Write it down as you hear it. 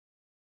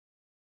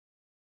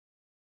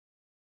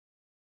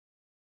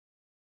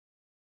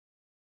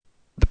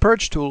The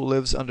purge tool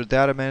lives under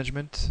data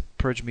management,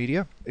 purge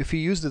media. If you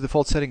use the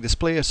default setting,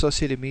 display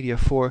associated media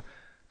for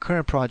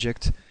current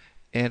project,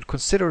 and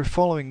consider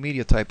following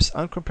media types: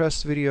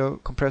 uncompressed video,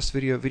 compressed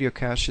video, video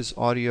caches,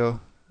 audio,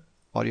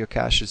 audio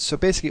caches. So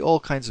basically all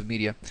kinds of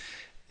media.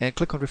 And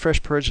click on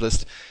refresh purge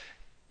list.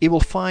 It will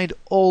find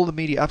all the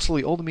media,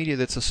 absolutely all the media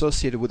that's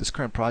associated with this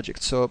current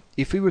project. So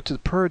if we were to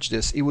purge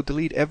this, it would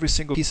delete every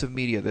single piece of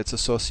media that's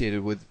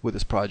associated with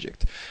this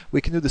project.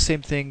 We can do the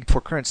same thing for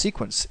current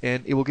sequence,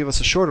 and it will give us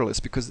a shorter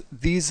list, because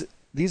these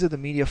are the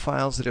media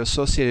files that are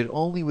associated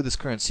only with this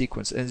current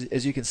sequence. And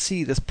as you can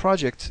see, this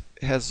project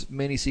has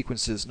many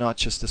sequences, not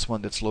just this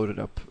one that's loaded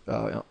up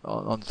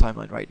on the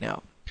timeline right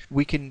now.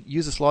 We can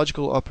use this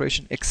logical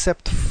operation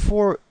except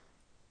for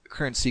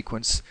current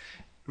sequence,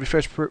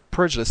 refresh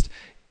purge list.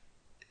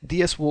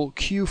 DS will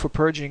queue for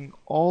purging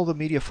all the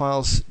media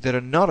files that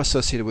are not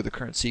associated with the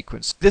current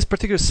sequence. This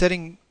particular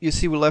setting, you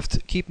see, we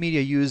left keep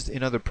media used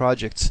in other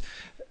projects.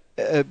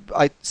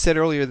 I said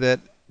earlier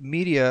that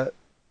media,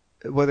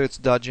 whether it's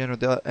 .gen or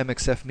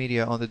 .mxf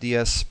media on the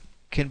DS,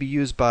 can be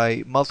used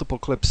by multiple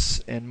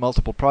clips and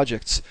multiple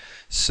projects.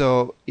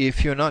 So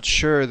if you're not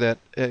sure that,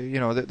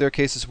 there are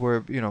cases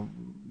where,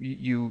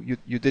 you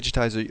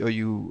digitize or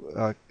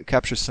you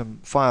capture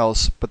some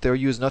files, but they're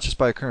used not just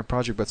by a current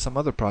project but some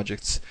other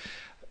projects.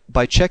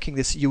 By checking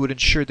this, you would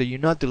ensure that you're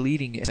not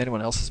deleting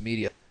anyone else's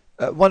media.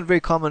 One very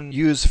common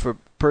use for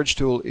purge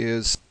tool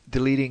is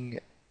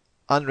deleting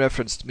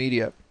unreferenced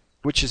media,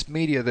 which is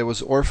media that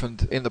was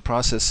orphaned in the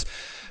process.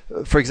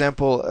 For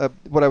example,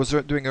 what I was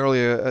doing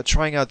earlier,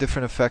 trying out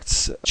different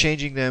effects,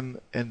 changing them,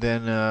 and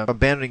then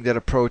abandoning that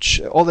approach.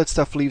 All that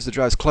stuff leaves the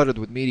drives cluttered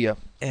with media,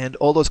 and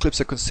all those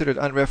clips are considered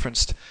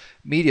unreferenced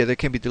media that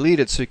can be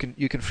deleted, so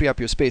you can free up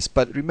your space.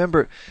 But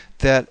remember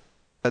that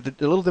the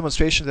little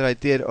demonstration that I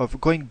did of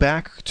going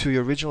back to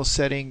your original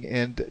setting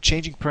and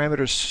changing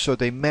parameters so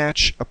they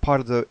match a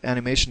part of the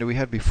animation that we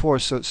had before,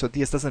 so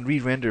DS doesn't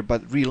re-render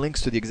but relinks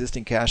to the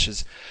existing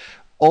caches.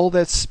 All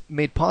that's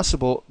made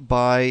possible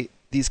by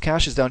these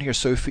caches down here.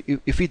 So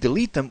if we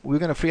delete them, we're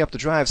going to free up the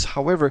drives.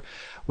 However,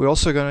 we're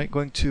also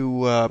going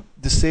to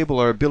disable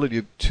our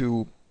ability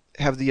to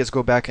have DS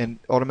go back and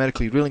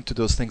automatically relink to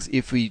those things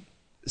if we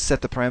set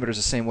the parameters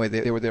the same way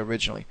they were there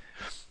originally.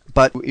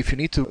 But if you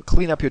need to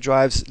clean up your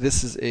drives,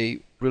 this is a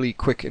really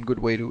quick and good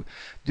way to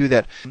do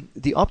that.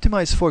 The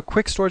optimize for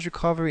quick storage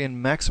recovery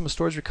and maximum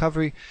storage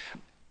recovery.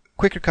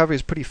 Quick recovery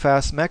is pretty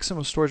fast.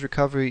 Maximum storage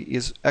recovery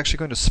is actually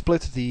going to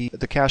split the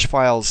cache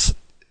files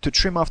to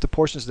trim off the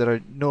portions that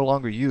are no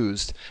longer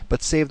used,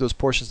 but save those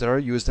portions that are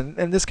used.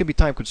 And this can be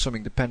time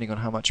consuming depending on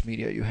how much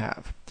media you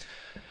have.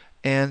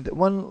 And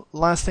one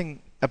last thing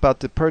about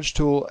the purge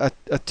tool,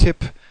 a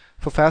tip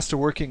for faster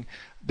working.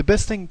 The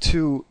best thing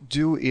to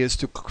do is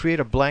to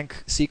create a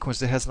blank sequence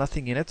that has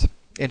nothing in it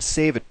and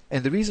save it.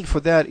 And the reason for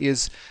that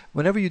is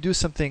whenever you do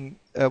something,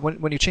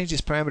 when you change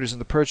these parameters in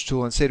the purge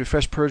tool and say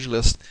refresh purge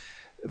list,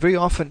 very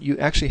often you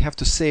actually have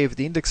to save,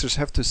 the indexers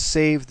have to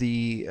save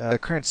the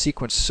current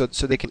sequence so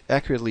they can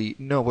accurately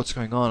know what's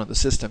going on in the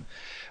system.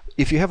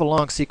 If you have a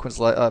long sequence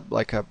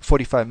like a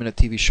 45-minute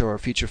TV show or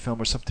feature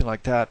film or something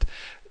like that,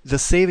 the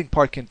saving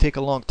part can take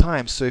a long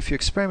time. So if you're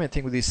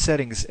experimenting with these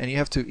settings and you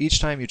have to, each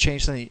time you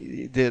change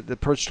something, the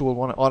purge tool will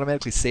want to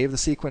automatically save the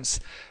sequence,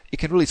 it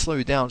can really slow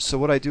you down. So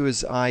what I do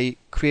is I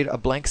create a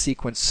blank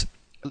sequence,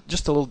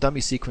 just a little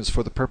dummy sequence,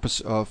 for the purpose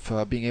of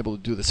being able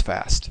to do this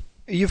fast.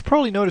 You've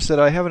probably noticed that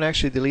I haven't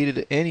actually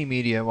deleted any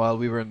media while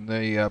we were in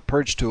the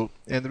purge tool,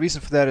 and the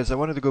reason for that is I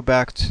wanted to go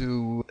back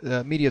to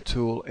the media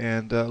tool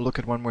and look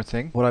at one more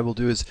thing. What I will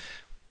do is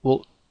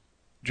we'll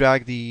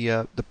drag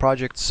the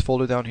projects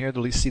folder down here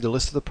to see the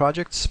list of the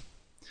projects,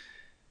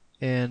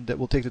 and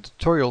we'll take the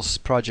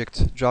tutorials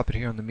project, drop it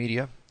here on the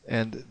media,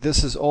 and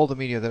this is all the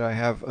media that I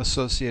have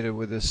associated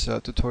with this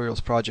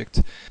tutorials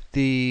project.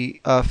 The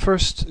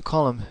first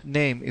column,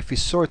 name, if we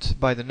sort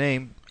by the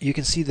name, you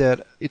can see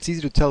that it's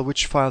easy to tell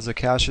which files are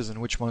caches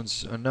and which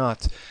ones are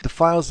not. The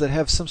files that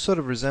have some sort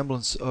of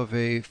resemblance of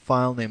a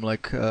file name,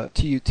 like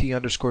tut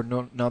underscore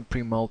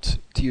non-premult,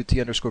 tut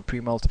underscore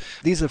premult,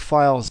 these are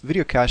files.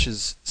 Video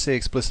caches say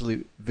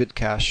explicitly vid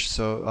cache,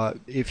 so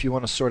if you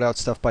want to sort out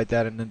stuff by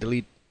that and then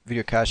delete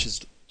video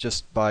caches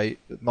just by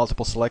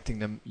multiple selecting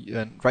them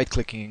and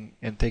right-clicking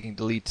and taking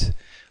delete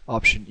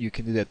option, you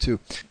can do that too.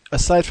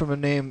 Aside from a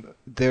name,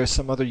 there are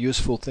some other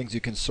useful things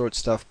you can sort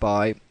stuff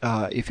by.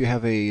 If you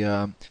have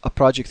a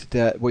project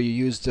where you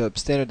used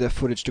standard def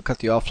footage to cut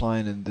the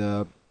offline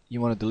and you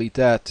want to delete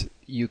that,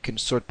 you can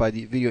sort by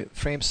the video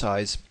frame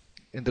size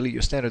and delete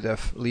your standard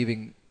def,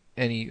 leaving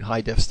any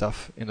high def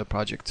stuff in the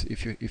project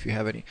if you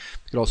have any.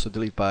 You could also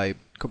delete by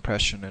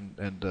compression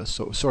and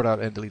so sort out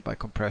and delete by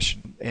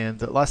compression. And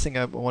the last thing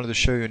I wanted to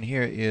show you in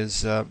here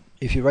is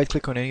if you right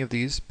click on any of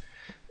these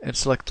and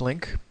select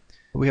link,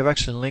 we have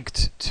actually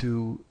linked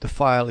to the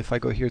file. If I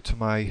go here to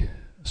my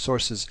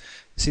sources,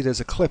 you see there's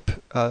a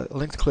clip, a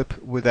linked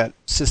clip with that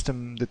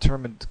system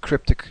determined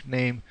cryptic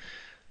name.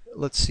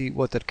 Let's see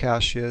what that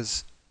cache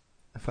is.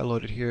 If I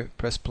load it here,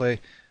 press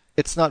play.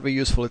 It's not very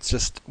useful. It's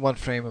just one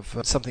frame of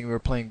something we were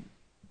playing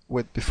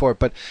with before.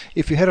 But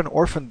if you had an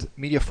orphaned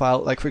media file,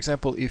 like for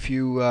example, if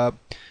you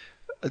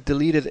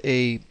deleted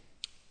a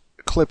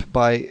clip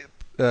by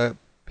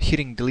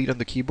hitting delete on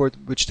the keyboard,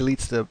 which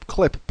deletes the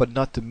clip but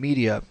not the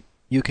media,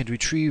 you can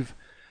recreate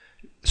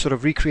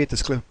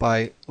this clip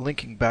by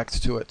linking back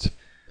to it.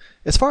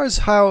 As far as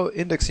how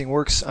indexing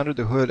works under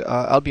the hood,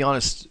 I'll be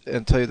honest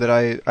and tell you that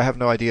I have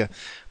no idea.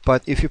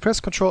 But if you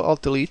press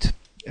Ctrl-Alt-Delete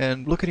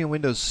and look at your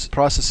Windows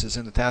processes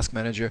in the Task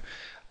Manager,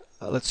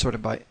 let's sort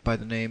them by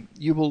the name,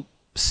 you will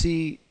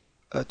see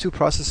two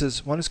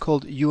processes. One is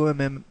called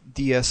ummds.exe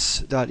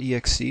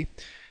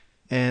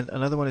and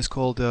another one is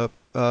called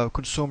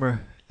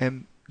consumer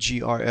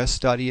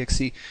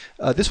mgrs.exe.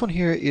 This one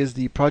here is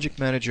the project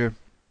manager,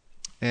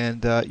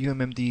 and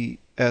ummds.exe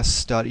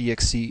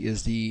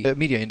is the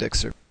media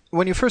indexer.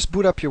 When you first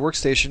boot up your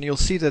workstation, you'll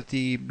see that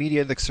the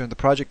media indexer and the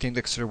project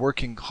indexer are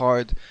working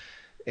hard,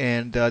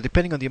 and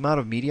depending on the amount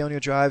of media on your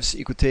drives,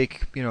 it could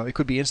take, it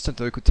could be instant,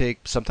 or it could take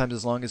sometimes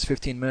as long as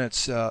 15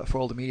 minutes for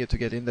all the media to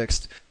get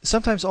indexed.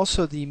 Sometimes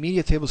also the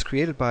media tables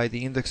created by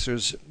the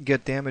indexers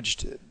get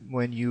damaged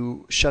when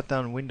you shut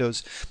down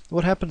Windows.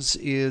 What happens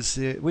is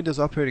the Windows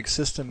operating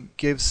system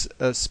gives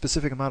a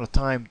specific amount of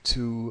time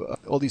to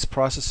all these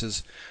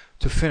processes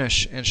to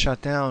finish and shut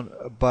down,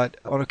 but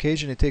on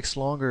occasion it takes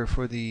longer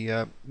for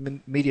the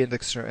media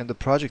indexer and the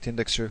project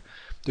indexer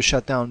to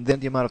shut down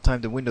than the amount of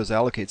time the Windows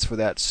allocates for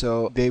that.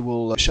 So they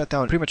will shut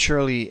down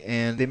prematurely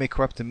and they may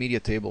corrupt the media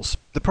tables.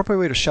 The proper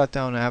way to shut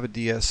down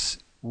AvidDS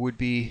would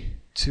be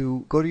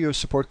to go to your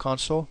support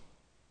console,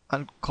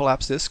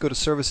 uncollapse this, go to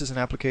Services and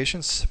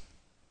Applications,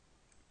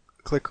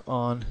 click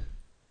on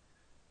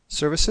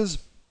Services,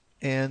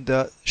 and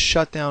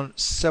shut down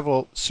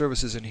several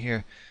services in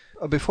here.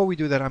 Before we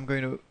do that, I'm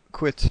going to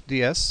quit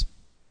DS,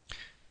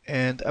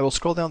 and I will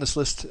scroll down this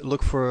list,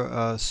 look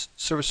for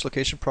Service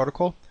Location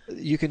Protocol.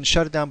 You can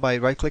shut it down by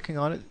right-clicking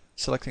on it,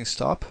 selecting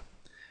Stop,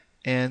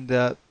 and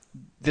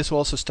this will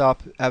also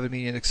stop Avid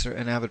Media Indexer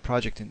and Avid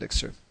Project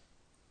Indexer.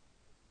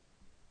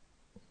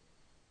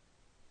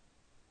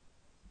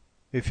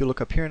 If you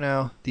look up here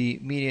now, the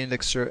Media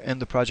Indexer and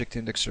the Project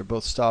Indexer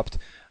both stopped.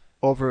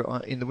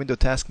 Over in the Windows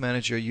Task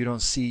Manager, you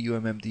don't see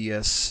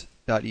ummds.exe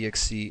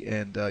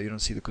and you don't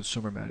see the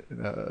consumer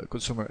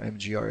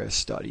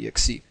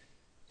mgrs.exe.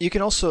 You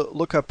can also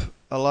look up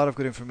a lot of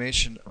good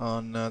information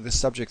on this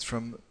subject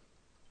from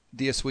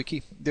DS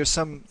Wiki. There's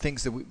some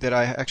things that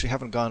I actually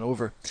haven't gone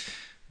over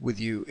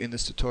with you in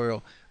this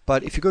tutorial,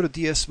 but if you go to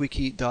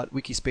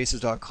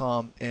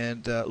dswiki.wikispaces.com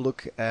and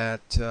look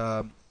at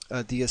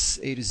DS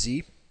A to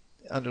Z,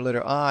 under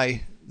letter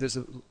I, there's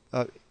an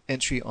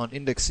entry on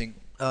indexing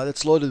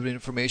that's loaded with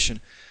information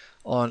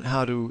on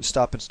how to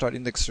stop and start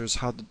indexers,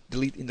 how to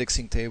delete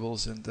indexing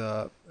tables, and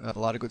a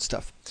lot of good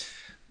stuff.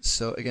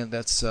 So again,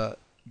 that's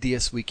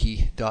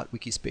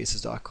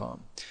dswiki.wikispaces.com.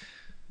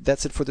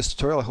 That's it for this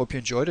tutorial. I hope you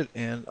enjoyed it,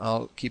 and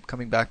I'll keep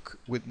coming back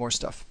with more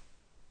stuff.